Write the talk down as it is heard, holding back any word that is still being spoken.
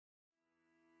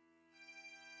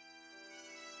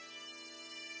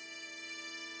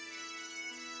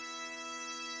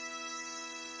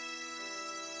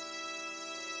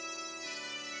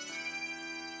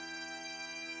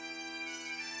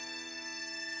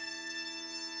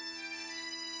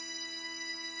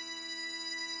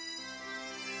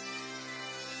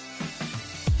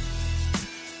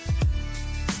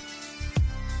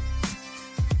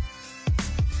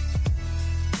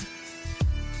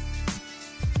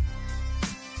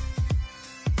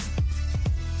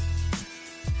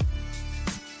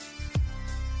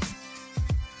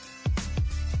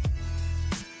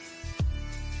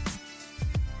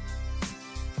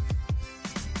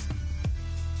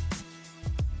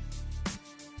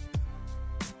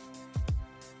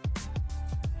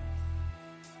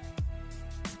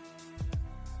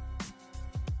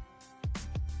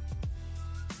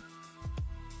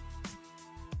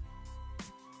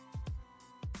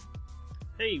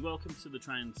Hey, welcome to the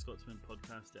Trying Scotsman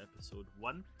podcast, episode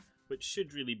 1, which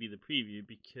should really be the preview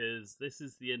because this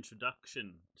is the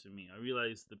introduction to me. I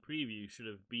realised the preview should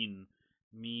have been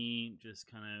me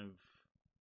just kind of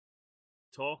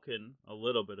talking a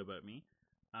little bit about me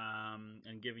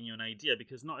and giving you an idea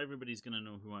because not everybody's going to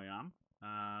know who I am.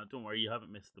 Don't worry, you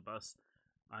haven't missed the bus.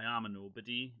 I am a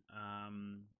nobody.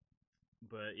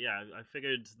 But yeah, I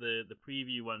figured the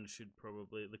preview one should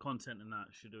probably, the content in that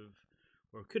should have,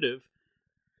 or could have,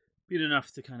 been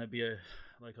enough to kind of be a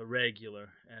regular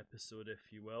episode,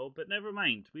 if you will. But never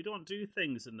mind, we don't do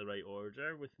things in the right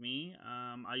order with me.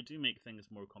 I do make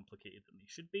things more complicated than they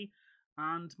should be,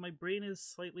 and my brain is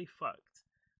slightly fucked.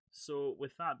 So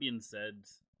with that being said,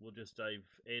 we'll just dive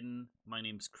in. My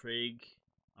name's Craig.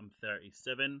 I'm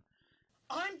 37.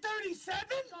 I'm 37?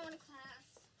 Going to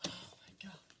class. Oh my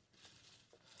god.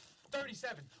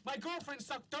 37. My girlfriend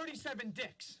sucked 37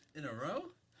 dicks. In a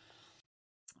row?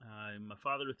 I'm a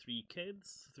father of 3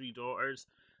 kids, 3 daughters,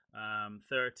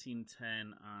 13,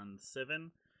 10, and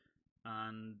 7.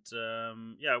 And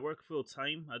I work full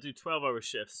time. I do 12-hour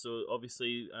shifts, so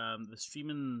obviously the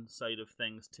streaming side of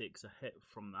things takes a hit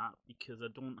from that because I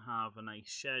don't have a nice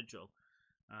schedule.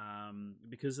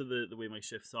 Because of the way my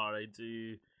shifts are, I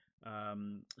do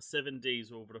 7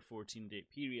 days over a 14-day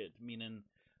period, meaning,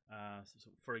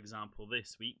 for example,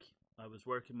 this week I was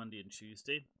working Monday and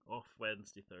Tuesday, off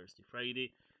Wednesday, Thursday,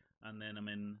 Friday, and then I'm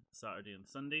in Saturday and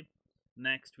Sunday.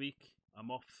 Next week,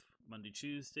 I'm off Monday,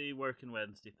 Tuesday, working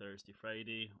Wednesday, Thursday,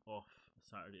 Friday, off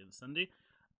Saturday and Sunday.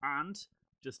 And,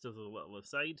 just as a little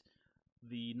aside,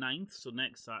 the 9th, so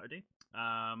next Saturday,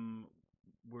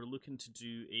 we're looking to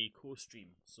do a co-stream.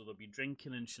 So there'll be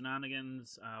drinking and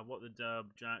shenanigans, What the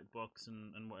Dub, Jackbox,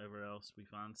 and whatever else we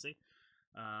fancy.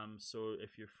 So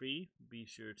if you're free, be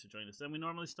sure to join us. Then we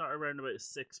normally start around about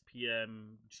 6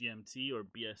 p.m. GMT or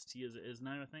BST as it is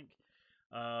now, I think.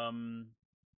 And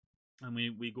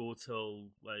we go till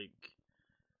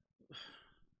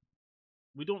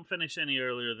we don't finish any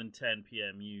earlier than 10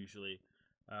 p.m. usually,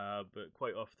 but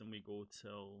quite often we go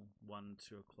till 1,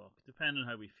 2 o'clock, depending on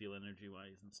how we feel energy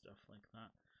wise and stuff like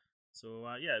that. So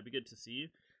it'd be good to see you.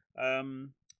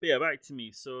 But yeah, back to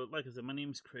me. So, like I said, my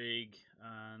name's Craig,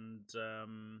 and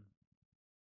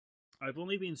I've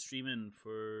only been streaming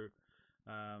for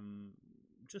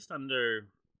just under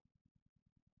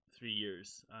 3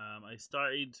 years. I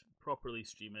started properly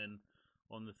streaming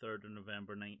on the 3rd of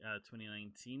November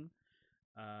 2019,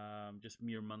 just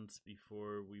mere months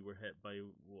before we were hit by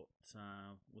what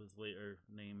was later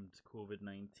named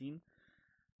COVID-19.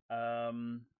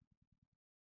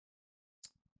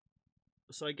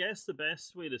 So I guess the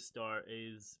best way to start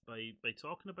is by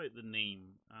talking about the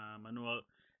name. I know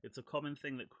it's a common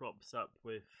thing that crops up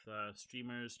with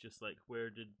streamers, just like where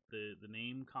did the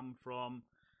name come from.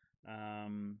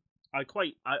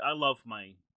 I love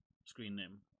my screen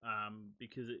name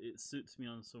because it suits me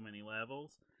on so many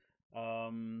levels.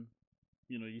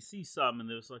 You see some and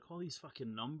there's like all these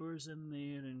fucking numbers in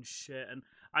there and shit, and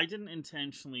I didn't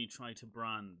intentionally try to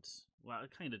brand. Well, I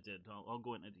kind of did. I'll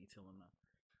go into detail on that.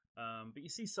 But you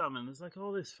see some, and there's like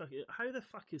all this fucking. How the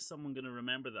fuck is someone going to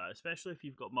remember that? Especially if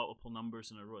you've got multiple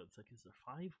numbers in a row. It's like, is there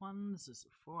 5 ones? Is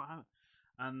there 4?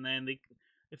 And then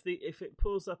if it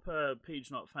pulls up a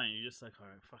page not found, you're just like, all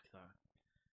right, fuck that.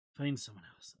 Find someone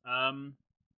else.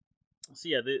 So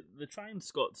yeah, the Trying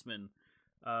Scotsman.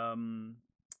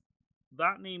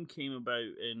 That name came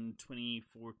about in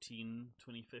 2014,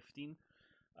 2015.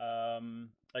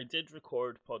 I did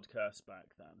record podcasts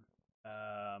back then.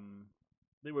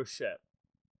 They were shit.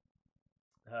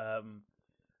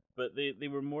 But they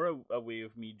were more a way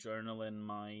of me journaling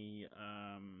my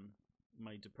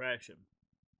my depression.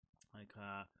 Like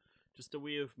just a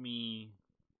way of me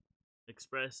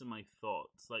expressing my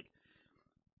thoughts. Like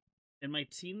in my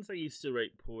teens I used to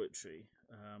write poetry.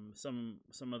 Some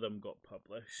of them got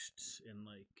published in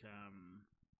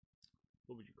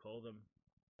what would you call them?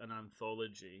 An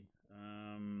anthology.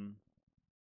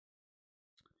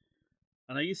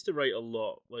 And I used to write a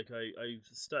lot. Like I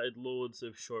started loads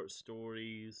of short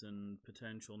stories and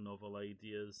potential novel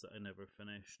ideas that I never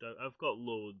finished. I've got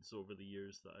loads over the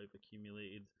years that I've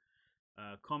accumulated.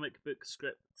 Comic book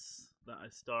scripts that I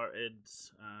started.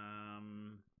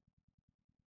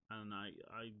 And I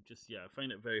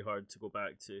find it very hard to go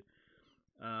back to.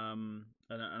 And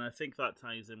I think that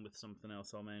ties in with something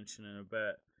else I'll mention in a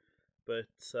bit. But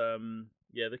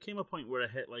there came a point where I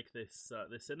hit like this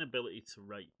inability to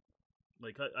write.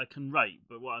 Like I can write,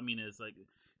 but what I mean is like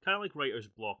kind of like writer's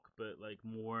block, but like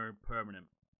more permanent.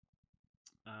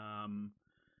 And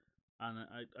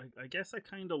I guess I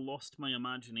kind of lost my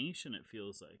imagination. It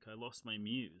feels like I lost my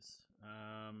muse.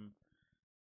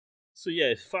 So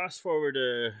yeah, fast forward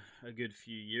a good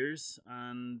few years,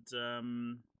 and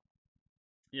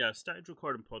yeah, I started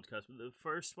recording podcasts. But the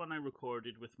first one I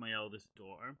recorded with my eldest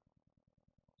daughter.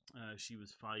 She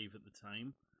was 5 at the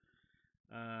time.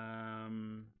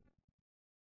 And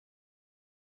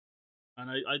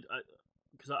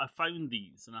because I found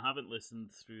these and I haven't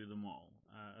listened through them all.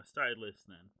 I started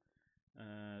listening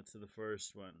to the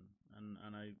first one,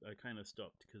 and I kind of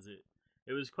stopped because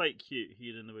it was quite cute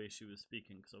hearing the way she was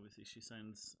speaking, because obviously she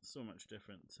sounds so much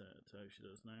different to how she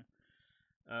does now.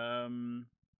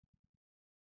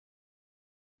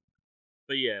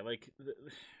 But yeah, like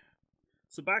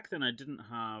so back then I didn't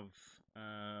have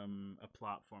a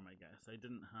platform. I guess I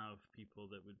didn't have people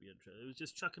that would be interested. It was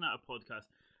just chucking out a podcast.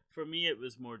 For me, it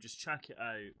was more just check it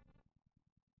out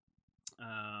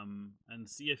and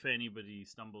see if anybody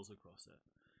stumbles across it.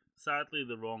 Sadly,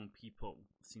 the wrong people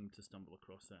seem to stumble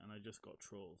across it, and I just got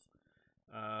trolls.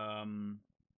 I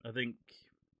think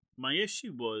my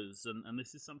issue was, and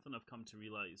this is something I've come to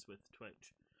realize with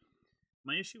Twitch,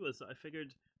 my issue was that I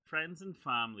figured friends and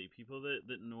family, people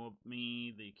that know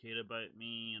me, they care about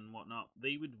me and whatnot,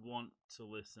 they would want to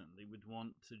listen, they would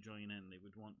want to join in, they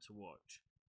would want to watch.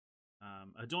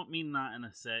 I don't mean that in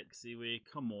a sexy way.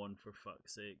 Come on, for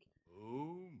fuck's sake.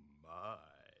 Oh my.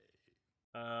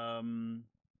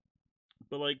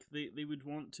 But like they would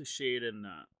want to share in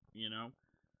that, you know.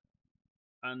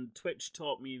 And Twitch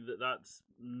taught me that that's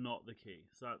not the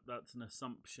case. That's an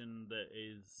assumption that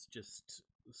is just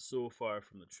so far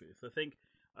from the truth. I think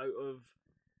out of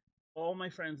all my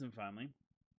friends and family,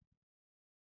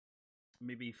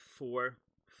 maybe 4,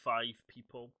 5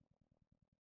 people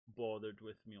bothered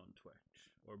with me on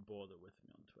Twitch, or bother with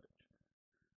me on Twitch.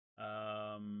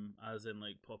 As in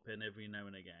like pop in every now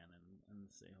and again and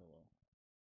say hello.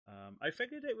 I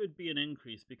figured it would be an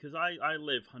increase because I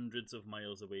live hundreds of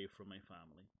miles away from my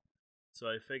family. So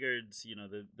I figured, you know,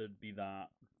 there'd be that.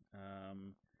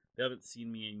 They haven't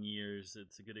seen me in years.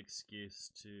 It's a good excuse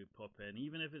to pop in,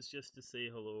 even if it's just to say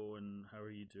hello and how are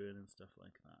you doing and stuff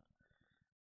like that.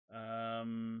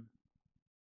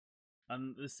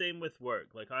 And the same with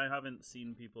work. Like, I haven't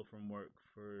seen people from work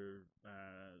for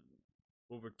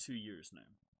over 2 years now.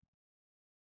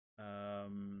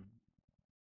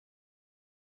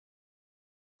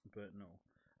 But no.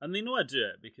 And they know I do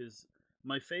it because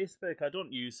my Facebook, I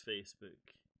don't use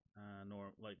Facebook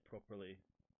nor like properly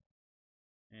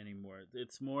anymore.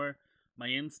 It's more my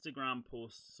Instagram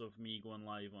posts of me going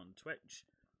live on Twitch.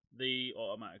 They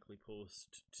automatically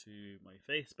post to my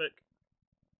Facebook.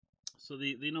 So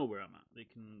they know where I'm at. They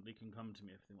can come to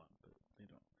me if they want, but they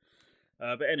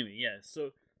don't. But anyway, yeah.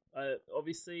 So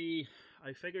obviously,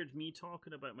 I figured me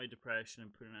talking about my depression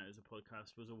and putting it out as a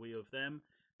podcast was a way of them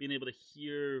being able to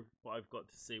hear what I've got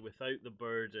to say without the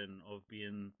burden of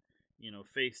being, you know,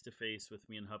 face to face with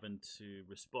me and having to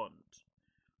respond.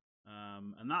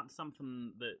 And that's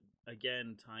something that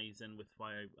again ties in with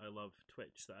why I love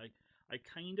Twitch. That I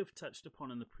kind of touched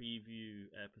upon in the preview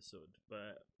episode,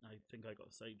 but I think I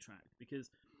got sidetracked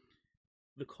because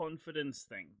the confidence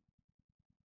thing.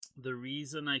 The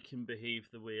reason I can behave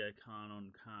the way I can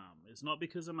on cam is not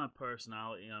because of my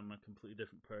personality, I'm a completely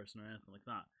different person or anything like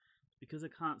that. It's because I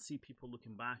can't see people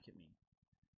looking back at me.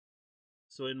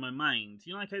 So in my mind,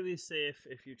 you know, like how they say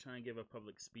if you're trying to give a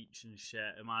public speech and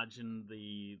shit, imagine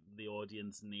the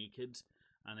audience naked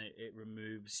and it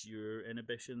removes your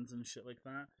inhibitions and shit like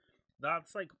that.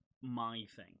 That's like my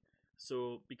thing.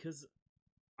 So because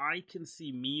I can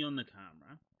see me on the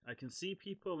camera, I can see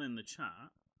people in the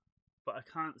chat, but I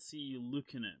can't see you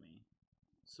looking at me.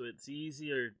 So it's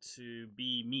easier to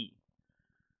be me.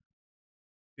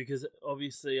 Because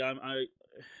obviously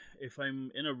if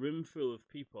I'm in a room full of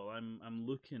people, I'm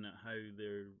looking at how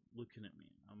they're looking at me.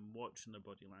 I'm watching their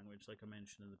body language, like I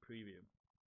mentioned in the preview.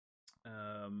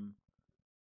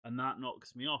 And that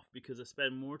knocks me off because I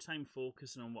spend more time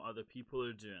focusing on what other people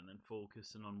are doing than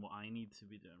focusing on what I need to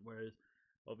be doing. Whereas,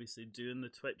 obviously, doing the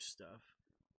Twitch stuff,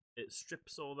 it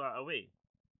strips all that away.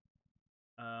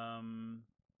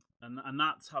 And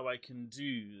that's how I can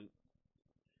do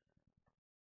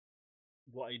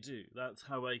what I do. That's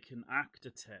how I can act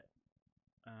at it.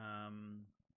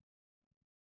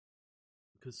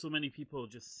 Because so many people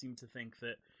just seem to think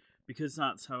that because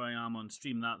that's how I am on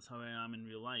stream, that's how I am in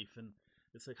real life. And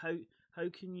it's like, how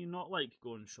can you not like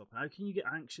going shopping? How can you get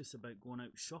anxious about going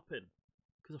out shopping?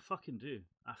 Because I fucking do.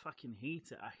 I fucking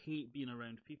hate it. I hate being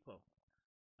around people.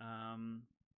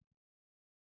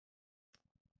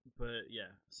 But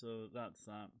yeah, so that's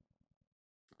that.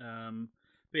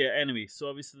 But yeah, anyway, so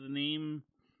obviously the name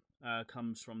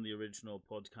comes from the original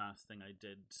podcast thing I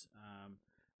did.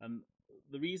 And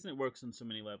the reason it works on so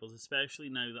many levels, especially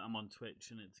now that I'm on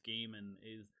Twitch and it's gaming,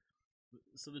 is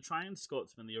so the Trying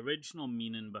Scotsman. The original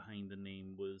meaning behind the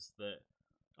name was that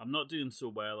I'm not doing so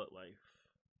well at life,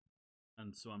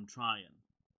 and so I'm trying.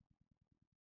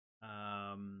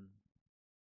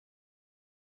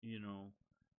 You know,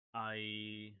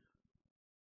 I'm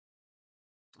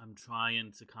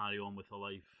trying to carry on with a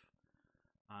life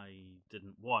I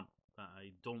didn't want, that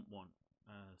I don't want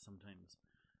sometimes,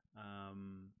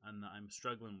 and that I'm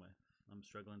struggling with. I'm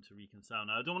struggling to reconcile.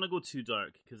 Now, I don't want to go too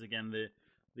dark because, again, the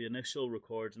initial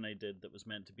recording I did that was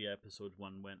meant to be episode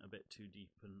 1 went a bit too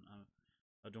deep, and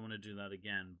I don't want to do that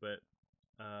again. But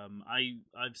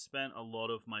I've spent a lot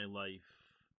of my life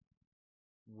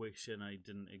wishing I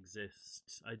didn't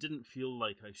exist. I didn't feel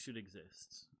like I should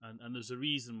exist, and there's a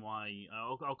reason why.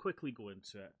 I'll quickly go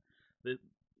into it. The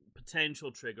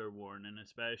potential trigger warning,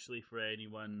 especially for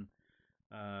anyone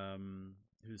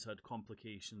who's had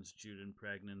complications during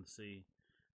pregnancy,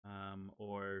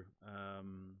 or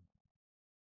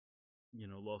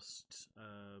lost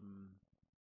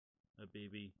a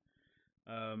baby.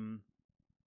 So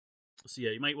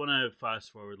yeah, you might want to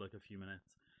fast forward like a few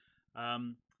minutes.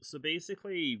 So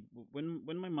basically, when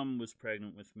my mum was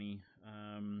pregnant with me,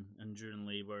 and during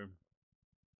labor,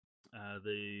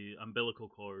 the umbilical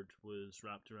cord was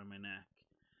wrapped around my neck,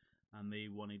 and they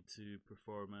wanted to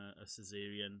perform a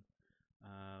cesarean,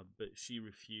 but she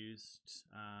refused.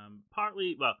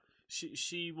 Partly, well,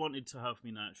 she wanted to have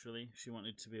me naturally. She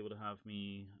wanted to be able to have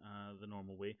me the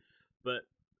normal way, but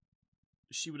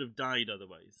she would have died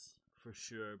otherwise, for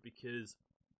sure, because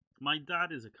my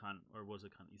dad is a cunt, or was a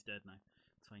cunt. He's dead now.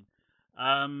 It's fine.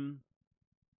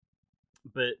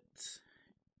 But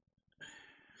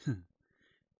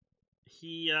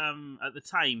he at the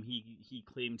time he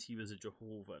claimed he was a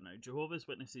Jehovah. Now, Jehovah's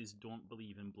Witnesses don't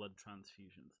believe in blood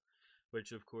transfusions,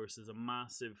 which of course is a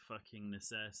massive fucking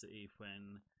necessity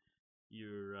when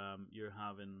you're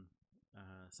having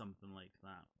something like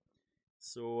that.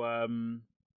 So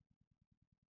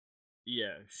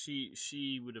yeah,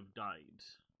 she would have died.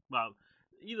 Well,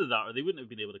 either that or they wouldn't have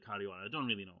been able to carry on. I don't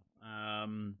really know.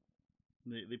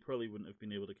 They probably wouldn't have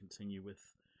been able to continue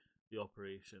with the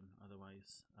operation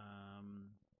otherwise.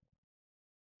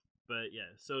 But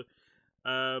yeah, so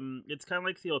it's kind of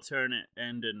like the alternate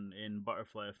ending in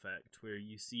Butterfly Effect, where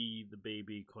you see the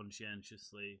baby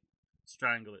conscientiously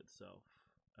strangle itself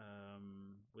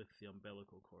with the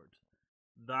umbilical cord.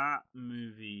 That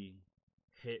movie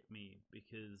hit me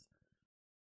because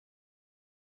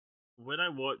when I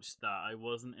watched that, I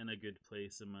wasn't in a good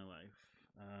place in my life.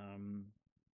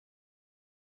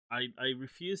 I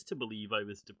refused to believe I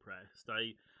was depressed.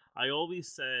 I always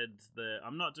said that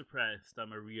I'm not depressed,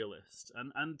 I'm a realist.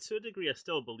 And to a degree I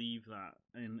still believe that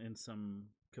in some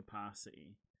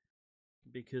capacity.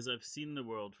 Because I've seen the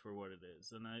world for what it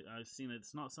is, and I've seen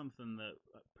it's not something that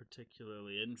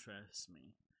particularly interests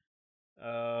me.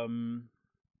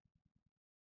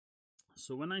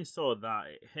 So when I saw that,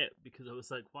 it hit, because I was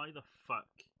like, why the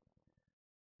fuck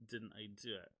didn't I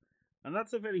do it? And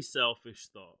that's a very selfish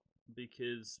thought,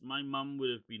 because my mum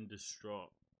would have been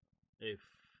distraught if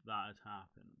that had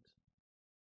happened.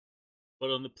 But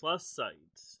on the plus side,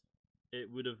 it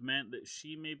would have meant that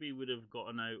she maybe would have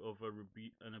gotten out of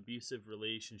an abusive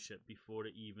relationship before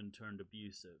it even turned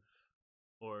abusive.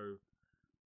 Or,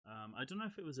 I don't know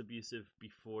if it was abusive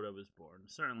before I was born,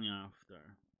 certainly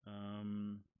after.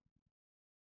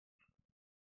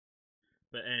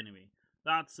 But anyway,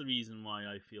 that's the reason why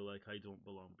I feel like I don't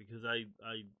belong, because I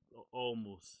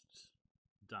almost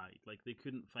died. Like, they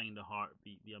couldn't find a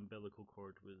heartbeat. The umbilical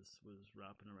cord was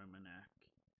wrapping around my neck.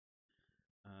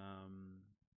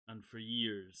 And for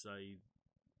years I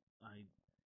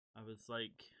was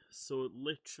like, so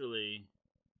literally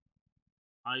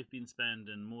I've been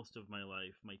spending most of my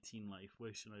life, my teen life,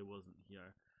 wishing I wasn't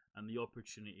here, and the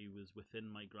opportunity was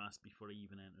within my grasp before I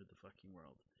even entered the fucking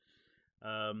world.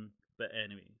 But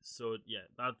anyway, so yeah,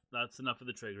 that's enough of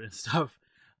the triggering stuff.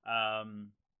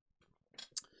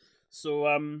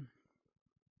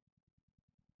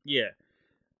 Yeah,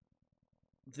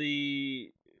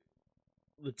 the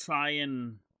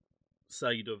trying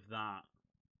side of that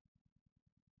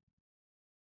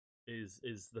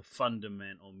is the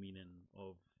fundamental meaning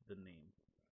of the name.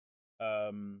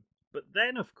 But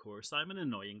then, of course, I'm an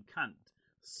annoying cunt,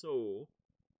 so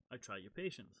I try your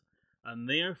patience, and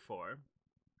therefore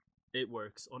it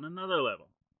works on another level.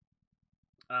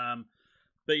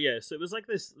 But yeah, so it was like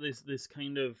this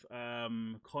kind of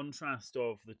contrast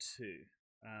of the two.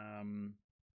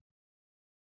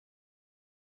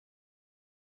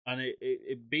 And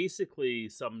it basically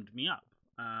summed me up.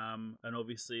 And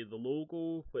obviously the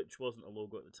logo, which wasn't a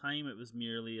logo at the time, it was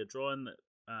merely a drawing that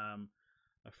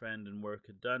a friend in work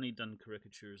had done. He'd done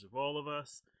caricatures of all of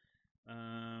us.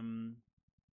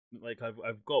 Like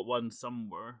I've got one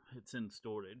somewhere. It's in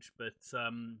storage, but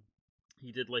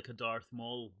he did like a Darth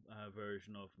Maul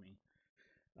version of me,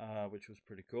 which was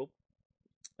pretty cool.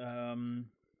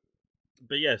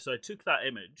 But yeah, so I took that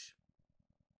image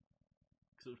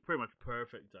because it was pretty much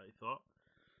perfect, I thought.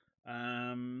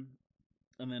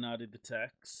 And then added the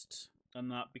text,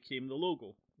 and that became the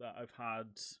logo that I've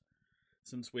had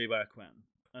since way back when.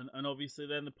 And obviously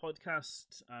then the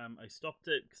podcast, I stopped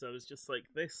it because I was just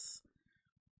like, this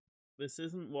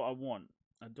isn't what I want.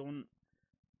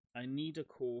 I need a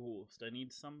co-host. I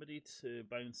need somebody to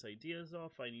bounce ideas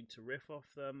off. I need to riff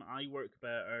off them. I work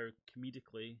better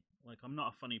comedically. Like, I'm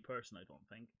not a funny person, I don't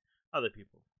think. Other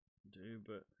people do,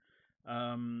 but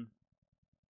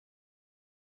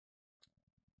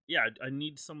yeah, I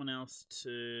need someone else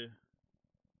to.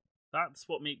 That's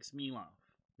what makes me laugh,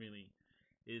 really,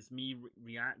 is me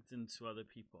reacting to other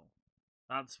people.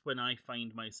 That's when I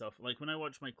find myself, like when I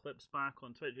watch my clips back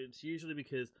on Twitch, it's usually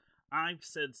because I've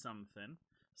said something,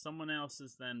 someone else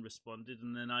has then responded,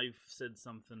 and then I've said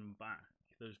something back.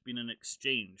 There's been an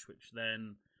exchange, which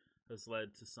then has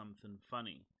led to something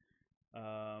funny.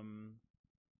 I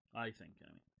think, I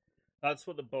mean. That's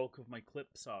what the bulk of my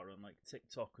clips are on like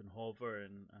TikTok and Hover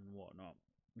and whatnot,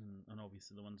 and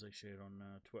obviously the ones I share on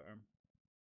Twitter.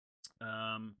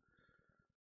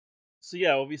 So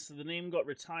yeah, obviously the name got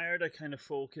retired. I kind of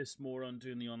focused more on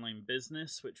doing the online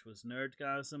business, which was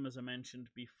Nerdgasm, as I mentioned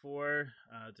before,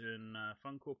 doing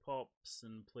Funko Pops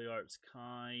and Play Arts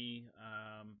Kai,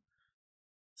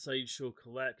 Sideshow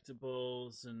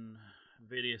collectibles, and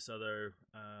various other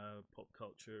pop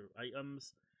culture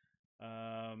items.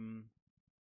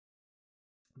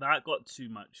 That got too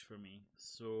much for me.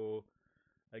 So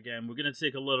again, we're going to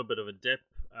take a little bit of a dip.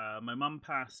 My mum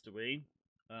passed away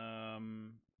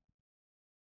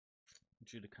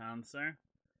due to cancer.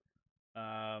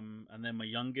 And then my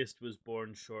youngest was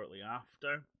born shortly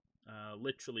after,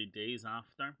 literally days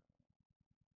after.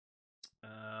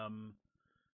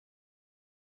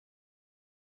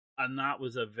 And that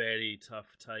was a very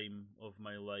tough time of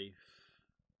my life,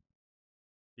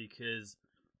 because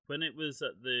when it was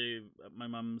at my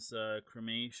mum's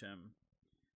cremation,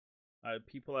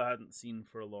 people I hadn't seen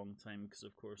for a long time, because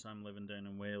of course I'm living down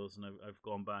in Wales, and I've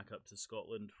gone back up to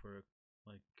Scotland for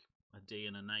like a day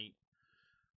and a night.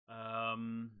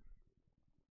 And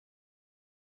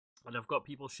I've got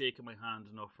people shaking my hand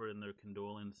and offering their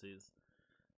condolences,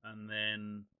 and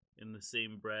then in the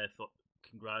same breath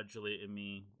congratulating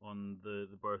me on the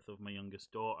birth of my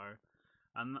youngest daughter,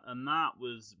 and that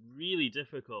was really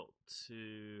difficult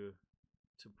to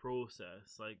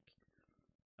process. Like,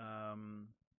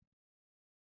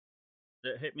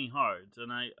 it hit me hard,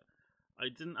 and I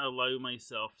didn't allow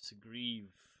myself to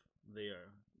grieve there.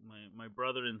 My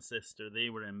brother and sister, they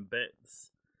were in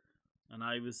bits, and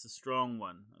I was the strong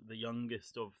one, the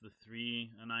youngest of the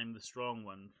three, and I'm the strong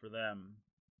one for them.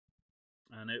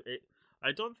 And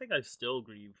I don't think I've still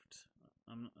grieved.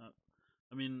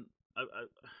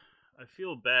 I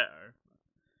feel better.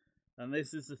 And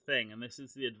this is the thing, and this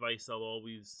is the advice I'll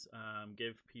always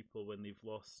give people when they've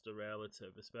lost a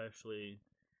relative, especially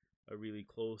a really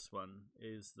close one,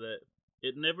 is that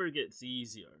it never gets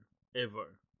easier,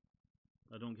 ever.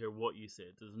 I don't care what you say,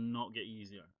 it does not get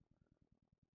easier.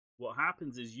 What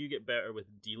happens is you get better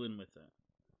with dealing with it.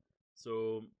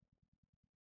 So,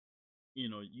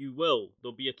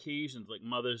 there'll be occasions, like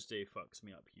Mother's Day fucks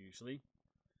me up usually.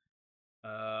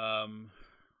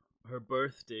 Her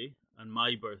birthday and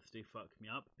my birthday fuck me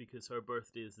up, because her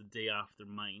birthday is the day after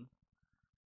mine.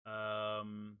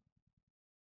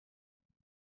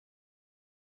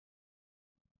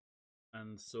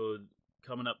 And so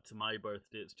coming up to my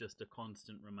birthday, it's just a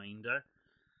constant reminder.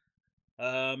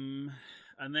 And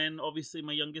then obviously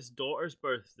my youngest daughter's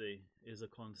birthday is a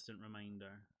constant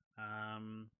reminder.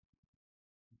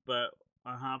 But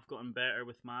I have gotten better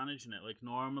with managing it. Like,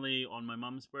 normally on my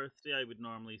mum's birthday, I would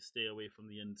normally stay away from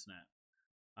the internet.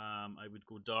 I would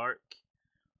go dark,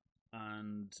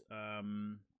 and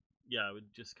I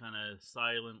would just kind of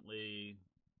silently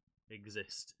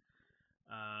exist.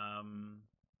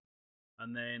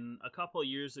 And then a couple of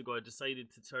years ago, I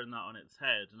decided to turn that on its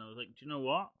head, and I was like, do you know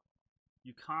what?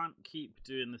 You can't keep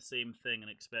doing the same thing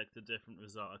and expect a different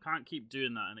result. I can't keep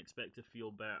doing that and expect to feel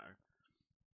better.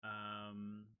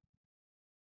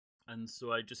 And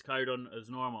so I just carried on as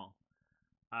normal.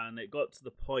 And it got to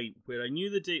the point where I knew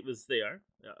the date was there.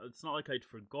 It's not like I'd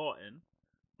forgotten,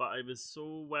 but I was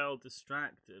so well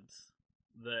distracted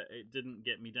that it didn't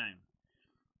get me down.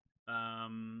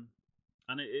 And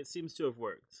it seems to have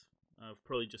worked. I've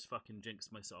probably just fucking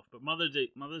jinxed myself, but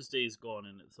Mother's Day is gone,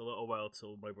 and it's a little while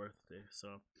till my birthday.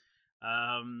 So,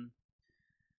 um,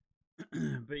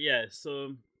 but yeah,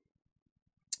 so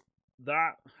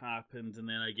that happened, and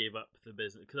then I gave up the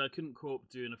business because I couldn't cope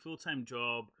doing a full-time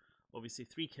job, obviously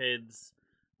 3 kids,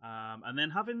 and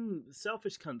then having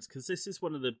selfish cunts, because this is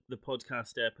one of the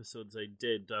podcast episodes I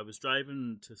did. I was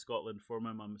driving to Scotland for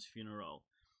my mum's funeral,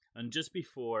 and just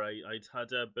before I'd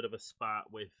had a bit of a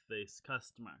spat with this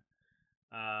customer,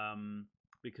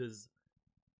 because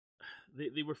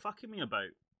they were fucking me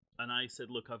about. And I said,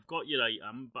 look, I've got your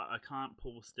item, but I can't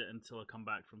post it until I come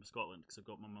back from Scotland because I've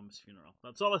got my mum's funeral.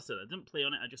 That's all I said. I didn't play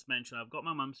on it. I just mentioned I've got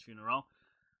my mum's funeral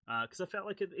because I felt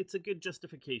like it's a good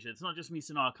justification. It's not just me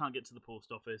saying, oh, I can't get to the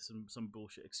post office and some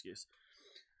bullshit excuse.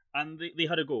 And they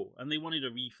had a go, and they wanted a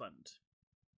refund.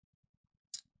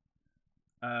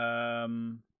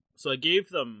 So I gave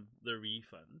them the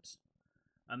refund,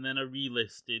 and then I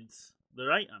relisted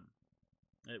their item.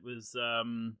 It was...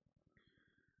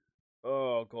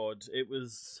 oh god, it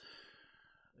was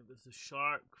the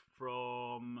shark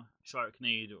from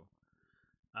Sharknado.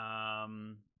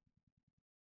 And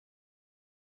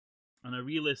I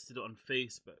relisted it on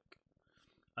Facebook,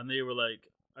 and they were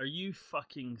like, "Are you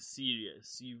fucking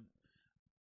serious?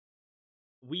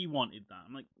 We wanted that."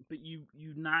 I'm like, "But you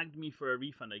nagged me for a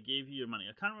refund. I gave you your money."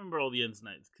 I can't remember all the ins and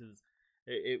outs because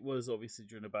it was obviously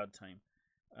during a bad time.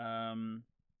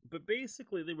 But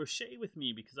basically, they were shitty with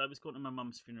me because I was going to my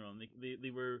mum's funeral, and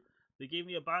they gave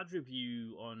me a bad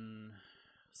review on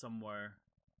somewhere,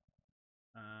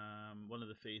 one of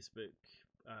the Facebook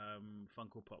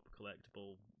Funko Pop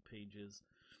collectible pages,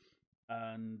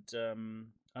 and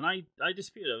I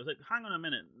disputed it. I was like, hang on a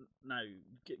minute now,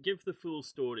 give the full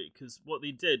story, because what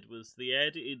they did was they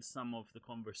edited some of the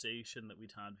conversation that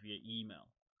we'd had via email,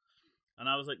 and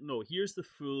I was like, no, here's the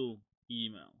full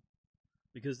email.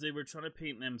 Because they were trying to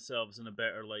paint themselves in a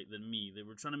better light than me. They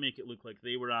were trying to make it look like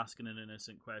they were asking an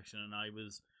innocent question, and I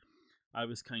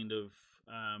was kind of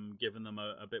giving them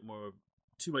a bit more of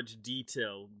too much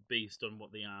detail based on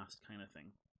what they asked, kind of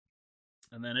thing.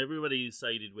 And then everybody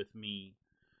sided with me,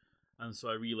 and so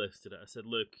I relisted it. I said,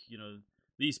 look,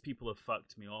 these people have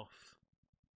fucked me off.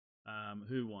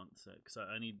 Who wants it? Because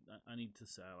I need to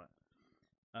sell it.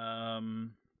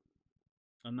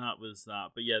 And that was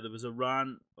that. But yeah, there was a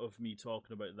rant of me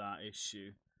talking about that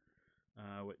issue,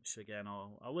 which again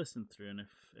I'll listen through, and if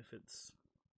it's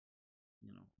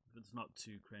if it's not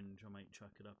too cringe, I might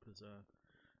chuck it up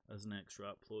as an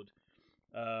extra upload.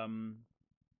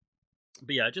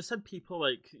 But yeah, I just had people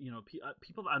like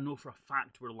people that I know for a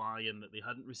fact were lying, that they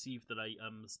hadn't received their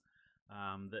items,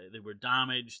 that they were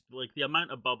damaged. Like the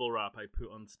amount of bubble wrap I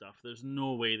put on stuff, there's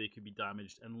no way they could be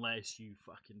damaged unless you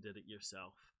fucking did it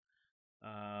yourself.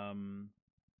 And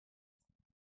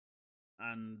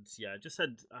yeah,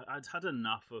 I'd had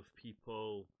enough of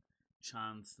people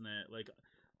chancing it. Like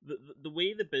the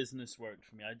way the business worked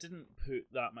for me, I didn't put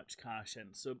that much cash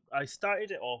in. So I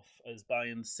started it off as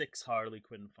buying 6 Harley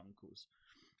Quinn Funkos.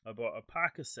 I bought a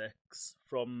pack of 6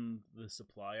 from the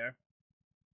supplier,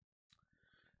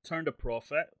 turned a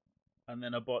profit, and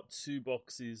then I bought 2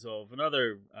 boxes of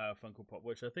another Funko Pop,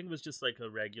 which I think was just like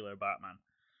a regular Batman.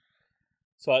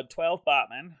 So I had 12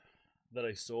 Batman that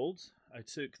I sold. I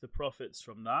took the profits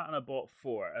from that and I bought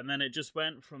 4. And then it just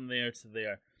went from there to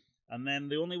there. And then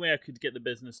the only way I could get the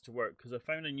business to work, because I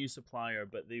found a new supplier,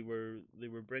 but they were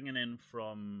bringing in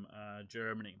from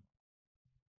Germany.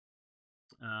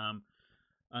 And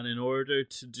in order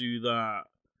to do that,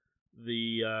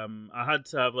 I had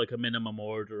to have like a minimum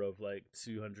order of like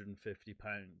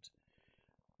 £250.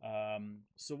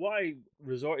 So what I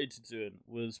resorted to doing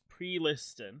was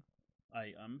pre-listing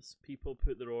items. People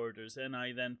put their orders in.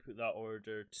 I then put that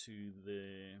order to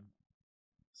the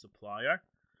supplier.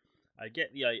 I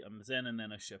get the items in and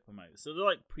then I ship them out. So they're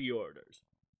like pre-orders.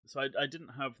 So I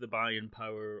didn't have the buying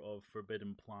power of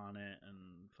Forbidden Planet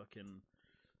and fucking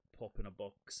pop in a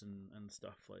box and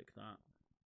stuff like that.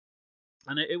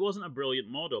 And it wasn't a brilliant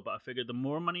model, but I figured the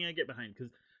more money I get behind, because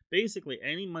basically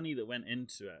any money that went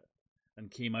into it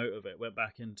and came out of it went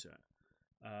back into it.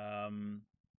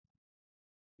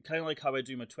 Kind of like how I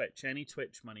do my Twitch. Any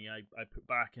Twitch money I put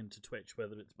back into Twitch,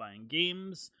 whether it's buying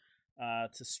games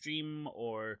to stream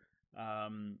or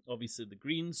obviously the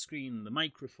green screen, the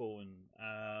microphone,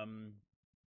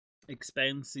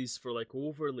 expenses for like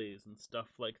overlays and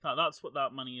stuff like that. That's what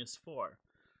that money is for.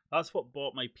 That's what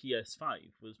bought my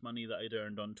PS5, was money that I'd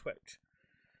earned on Twitch.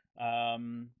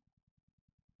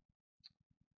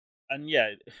 and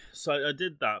yeah, so I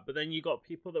did that. But then you got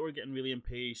people that were getting really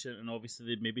impatient, and obviously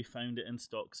they'd maybe found it in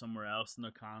stock somewhere else, and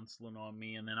they're cancelling on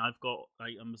me. And then I've got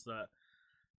items that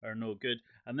are no good,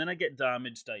 and then I get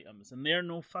damaged items, and they're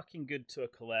no fucking good to a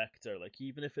collector. Like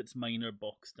even if it's minor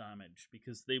box damage,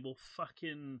 because they will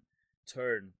fucking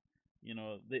turn. You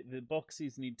know, the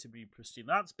boxes need to be pristine.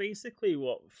 That's basically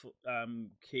what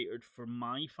catered for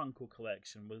my Funko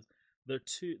collection. Was the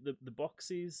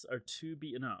boxes are too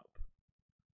beaten up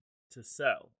to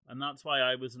sell, and that's why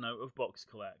I was an out of box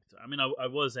collector. I mean, I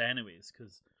was anyways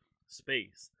because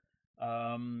space,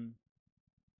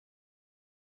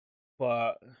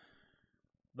 but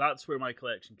that's where my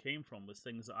collection came from. Was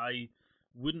things that I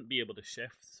wouldn't be able to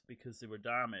shift because they were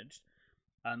damaged,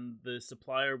 and the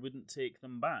supplier wouldn't take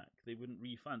them back. They wouldn't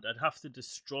refund. I'd have to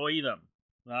destroy them.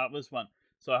 That was one.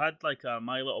 So I had like a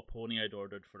My Little Pony I'd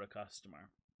ordered for a customer.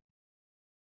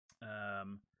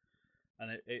 And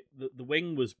the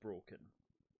wing was broken.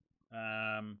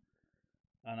 And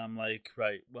I'm like,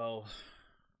 right, well,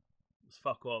 it's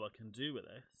fuck all I can do with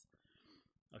this.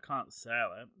 I can't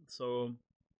sell it. So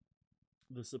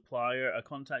the supplier, I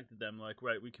contacted them like,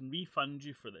 right, we can refund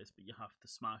you for this, but you have to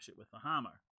smash it with a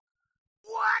hammer.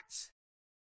 What?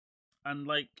 And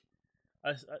like,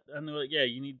 and they're like, yeah,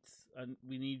 you need, and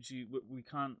we need you. We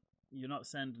can't. You're not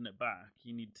sending it back.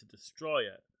 You need to destroy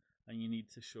it, and you need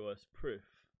to show us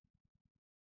proof.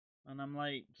 And I'm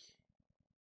like,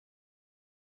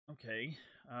 okay,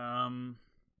 Ain't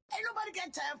nobody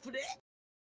got time for that.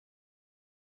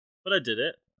 but I did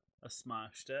it. I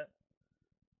smashed it.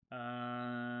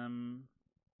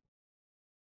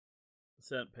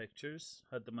 Sent pictures,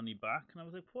 had the money back, and I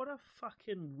was like, what a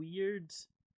fucking weird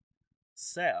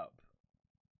setup.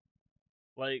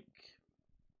 Like,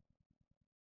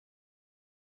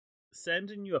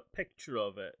 sending you a picture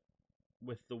of it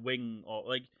with the wing, or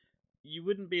like, you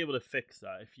wouldn't be able to fix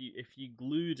that. If you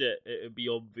glued it, it would be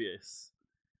obvious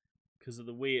because of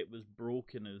the way it was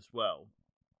broken as well.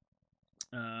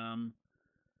 I'm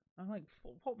like,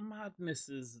 what madness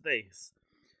is this?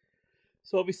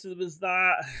 So obviously there was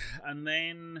that, and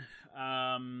then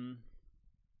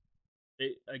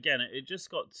it just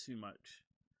got too much.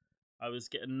 I was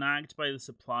getting nagged by the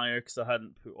supplier because I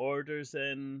hadn't put orders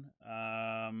in,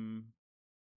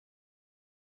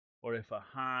 or if I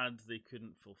had, they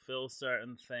couldn't fulfill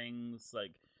certain things.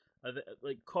 Like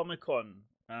Comic Con.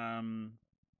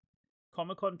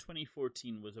 Comic Con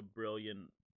 2014 was a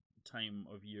brilliant time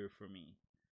of year for me.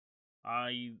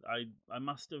 I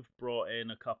must have brought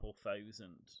in a couple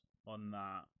thousand on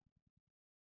that,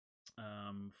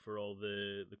 for all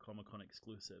the Comic Con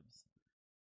exclusives,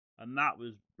 and that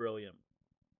was brilliant.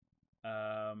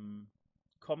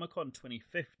 Comic Con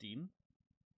 2015,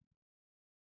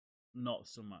 not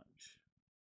so much,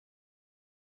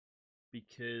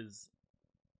 because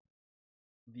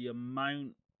the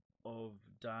amount of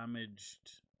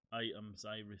damaged items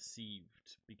I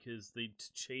received, because they'd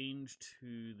changed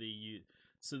who they use.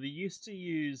 So they used to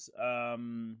use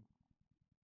DHL,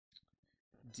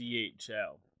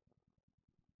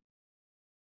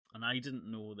 and I didn't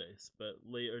know this, but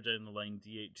later down the line,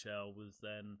 DHL was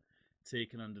then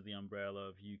taken under the umbrella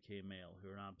of UK Mail, who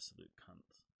are an absolute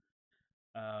cunt.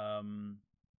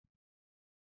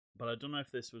 But I don't know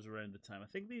if this was around the time. I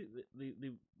think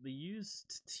they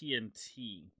used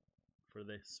TNT for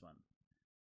this one,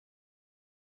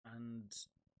 and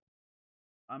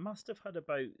I must have had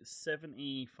about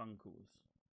 70 Funkos,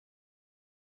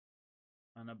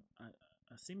 and I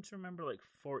seem to remember like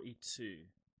 42,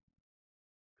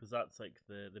 because that's like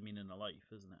the meaning of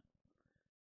life, isn't it?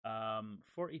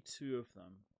 42 of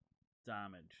them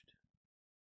damaged,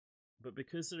 but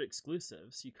because they're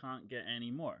exclusives, you can't get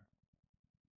any more.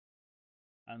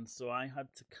 And so I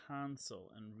had to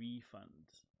cancel and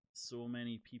refund so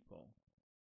many people,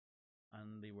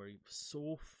 and they were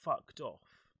so fucked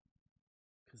off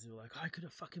because they were like, I could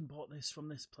have fucking bought this from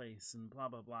this place and blah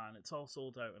blah blah, and it's all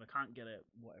sold out and I can't get it,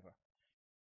 whatever.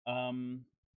 And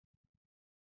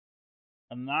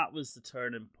that was the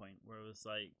turning point where I was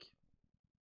like,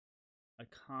 I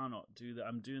cannot do that.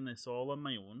 I'm doing this all on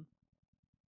my own,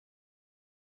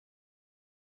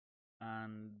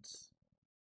 and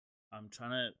I'm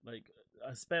trying to, like,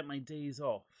 I spent my days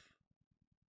off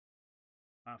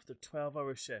after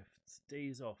 12-hour shifts,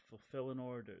 days off, fulfilling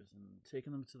orders and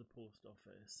taking them to the post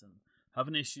office and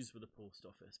having issues with the post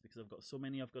office because I've got so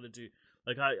many I've got to do.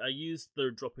 Like, I used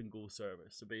their drop and go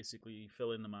service, so basically you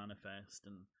fill in the manifest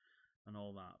and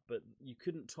all that, but you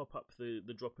couldn't top up the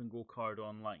drop and go card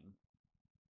online,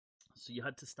 so you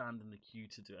had to stand in the queue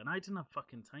to do it, and I didn't have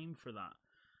fucking time for that.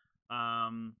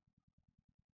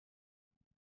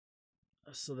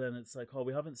 so then it's like, oh,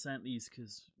 we haven't sent these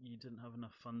because you didn't have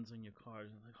enough funds on your card.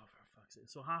 And I'm like, oh, for fuck's sake.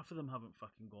 So half of them haven't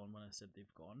fucking gone when I said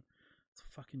they've gone. It's a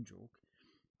fucking joke.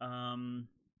 And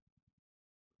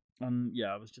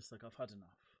yeah, I was just like, I've had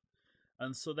enough.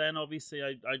 And so then obviously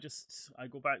I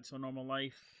go back to a normal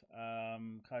life,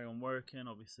 carry on working,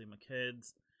 obviously my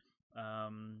kids,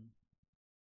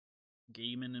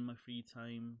 gaming in my free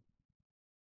time.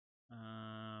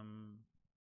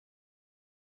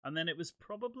 And then it was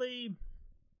probably,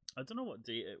 I don't know what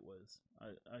date it was.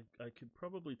 I could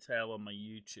probably tell on my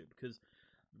YouTube, because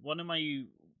one of my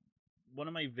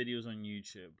videos on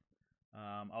YouTube,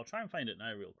 I'll try and find it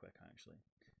now real quick actually.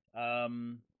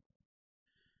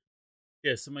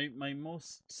 Yeah, so my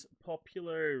most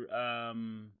popular,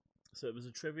 so it was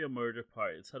a trivia murder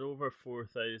party. It's had over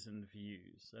 4,000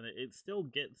 views, and it still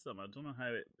gets them. I don't know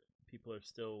how people are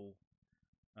still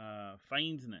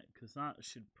finding it, because that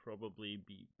should probably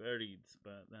be buried.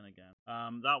 But then again,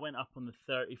 that went up on the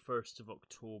 31st of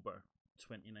October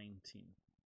 2019.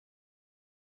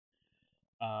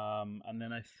 And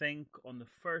then I think on the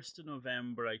 1st of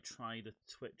November I tried a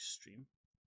Twitch stream.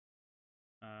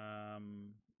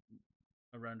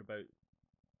 Around about,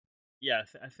 yeah,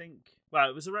 I think, well,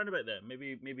 it was around about then,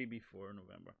 maybe before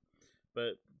November,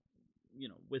 but you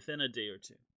know, within a day or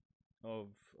two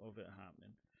of it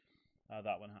happening,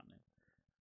 that one happening,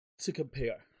 to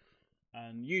compare.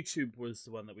 And YouTube was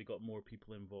the one that we got more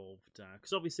people involved,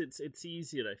 because obviously it's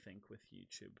easier, I think, with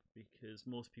YouTube, because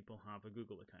most people have a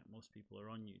Google account, most people are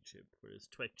on YouTube, whereas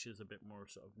Twitch is a bit more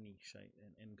sort of niche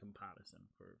in comparison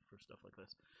for stuff like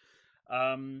this.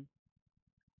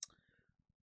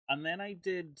 And then I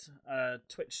did a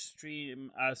Twitch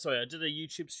stream. I did a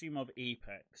YouTube stream of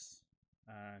Apex,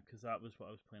 because that was what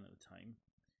I was playing at the time,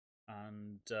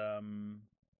 and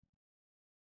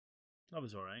that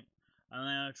was alright. And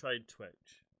then I tried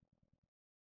Twitch,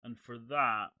 and for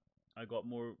that I got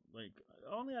more, like,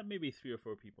 I only had maybe 3 or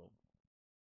 4 people.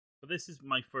 But this is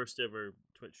my first ever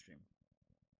Twitch stream.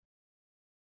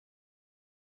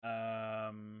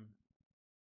 And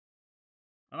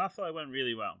I thought it went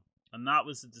really well. And that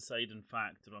was the deciding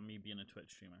factor on me being a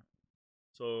Twitch streamer.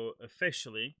 So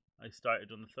officially, I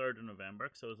started on the 3rd of November,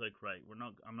 because I was like, right,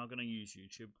 I'm not going to use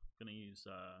YouTube. I'm going to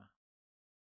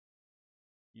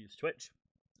use Twitch,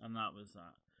 and that was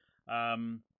that.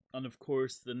 And of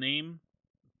course, the name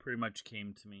pretty much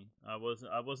came to me. I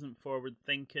wasn't forward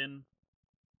thinking.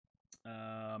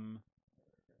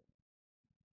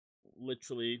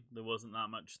 Literally, there wasn't that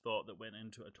much thought that went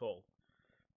into it at all.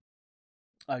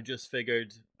 I just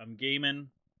figured, I'm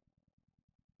gaming,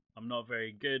 I'm not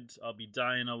very good, I'll be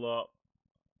dying a lot.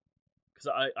 Because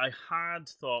I had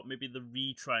thought maybe the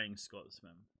retrying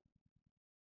Scotsman.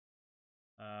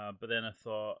 But then I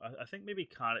thought, I think maybe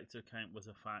character count was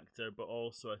a factor, but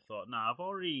also I thought, nah, I've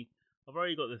already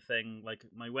got the thing. Like,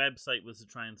 my website was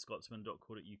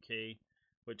thetryindscotsman.co.uk,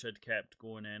 which I'd kept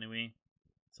going anyway.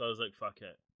 So I was like, fuck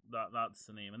it, that's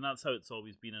the name. And that's how it's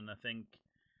always been, and I think,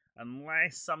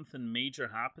 unless something major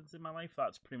happens in my life,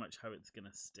 that's pretty much how it's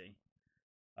gonna stay.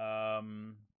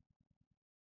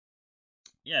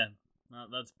 Yeah,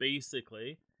 that's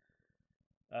basically.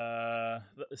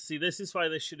 See, this is why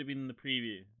this should have been in the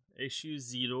preview. Issue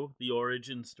 0, the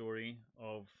origin story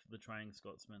of the Trying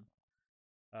Scotsman.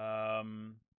 But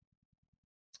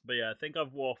yeah, I think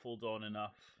I've waffled on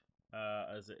enough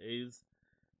as it is.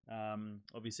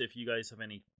 Obviously, if you guys have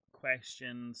any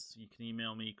questions, you can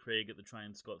email me, Craig at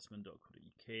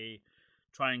thetryindscotsman.co.uk,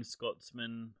 Trying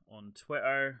Scotsman on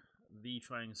Twitter, The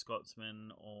Trying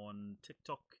Scotsman on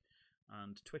TikTok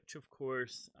and Twitch, of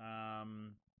course.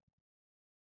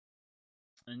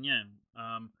 And yeah,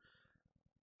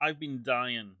 I've been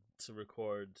dying to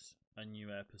record a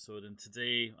new episode, and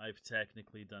today I've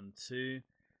technically done 2.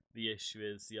 The issue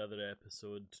is the other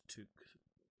episode took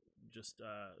just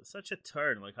such a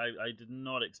turn. Like, I did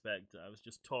not expect it. I was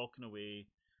just talking away.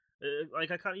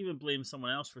 Like, I can't even blame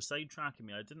someone else for sidetracking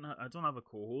me. I don't have a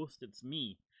co-host. It's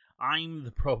me. I'm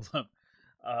the problem.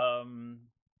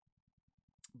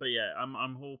 But yeah,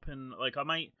 I'm hoping, like,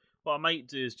 what I might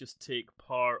do is just take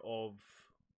part of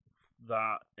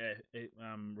that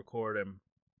recording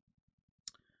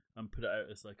and put it out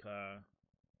as like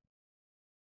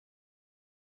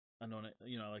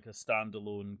like a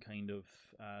standalone kind of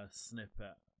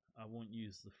snippet. I won't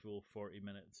use the full 40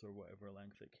 minutes or whatever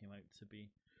length it came out to be.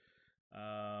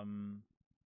 I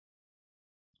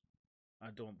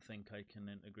don't think I can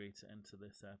integrate it into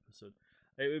this episode.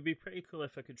 It would be pretty cool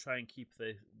if I could try and keep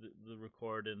the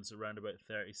recordings around about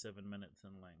 37 minutes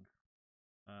in length.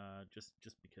 Just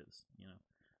because,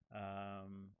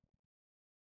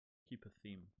 keep a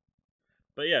theme.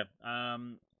 But yeah,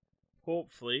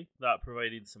 hopefully that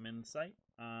provided some insight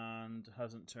and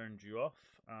hasn't turned you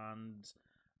off. And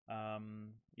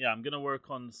yeah, I'm gonna work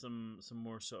on some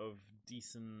more sort of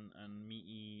decent and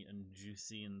meaty and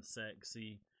juicy and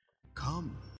sexy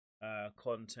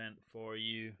content for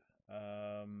you.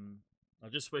 I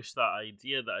just wish that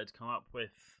idea that I'd come up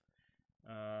with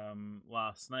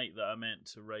last night that I meant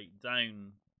to write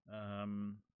down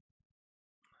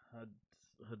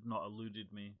had not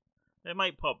eluded me. It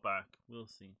might pop back, we'll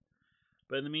see.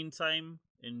 But in the meantime,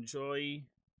 enjoy,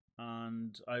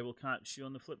 and I will catch you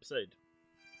on the flip side.